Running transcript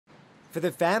For the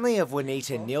family of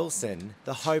Juanita Nielsen,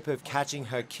 the hope of catching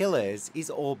her killers is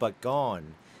all but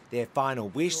gone. Their final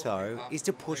wish, though, is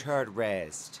to put her at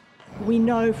rest. We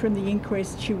know from the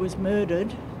inquest she was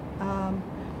murdered.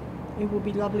 It will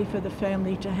be lovely for the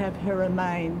family to have her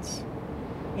remains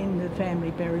in the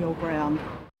family burial ground.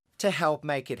 To help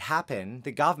make it happen,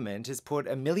 the government has put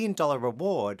 $1 million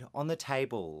reward on the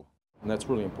table. And that's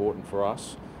really important for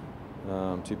us,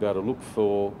 to be able to look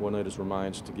for Juanita's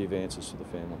remains to give answers to the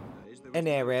family. An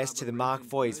heiress to the Mark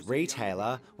Foy's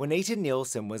retailer, Juanita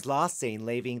Nielsen was last seen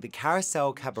leaving the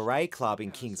Carousel Cabaret Club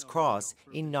in King's Cross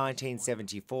in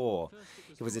 1974.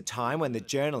 It was a time when the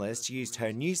journalist used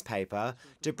her newspaper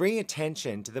to bring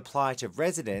attention to the plight of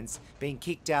residents being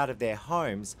kicked out of their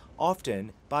homes,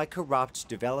 often by corrupt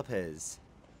developers.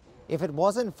 If it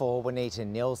wasn't for Juanita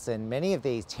Nielsen, many of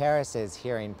these terraces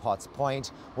here in Potts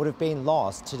Point would have been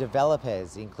lost to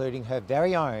developers, including her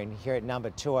very own here at number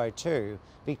 202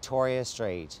 Victoria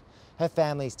Street. Her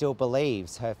family still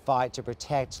believes her fight to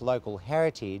protect local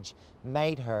heritage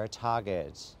made her a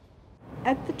target.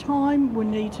 At the time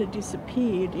Juanita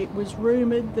disappeared, it was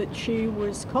rumoured that she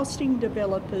was costing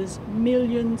developers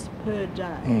millions per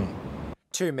day.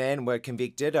 Two men were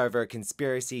convicted over a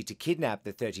conspiracy to kidnap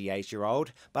the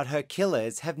 38-year-old, but her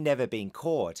killers have never been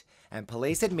caught, and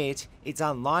police admit it's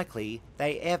unlikely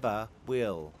they ever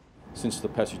will. Since the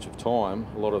passage of time,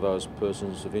 a lot of those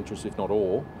persons of interest, if not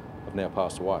all, have now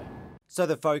passed away. So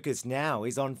the focus now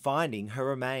is on finding her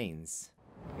remains.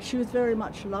 She was very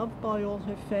much loved by all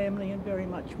her family and very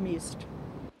much missed.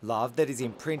 Love that is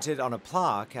imprinted on a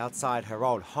plaque outside her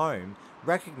old home,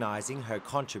 recognising her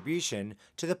contribution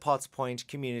to the Potts Point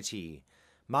community.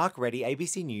 Mark Reddie,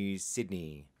 ABC News,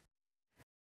 Sydney.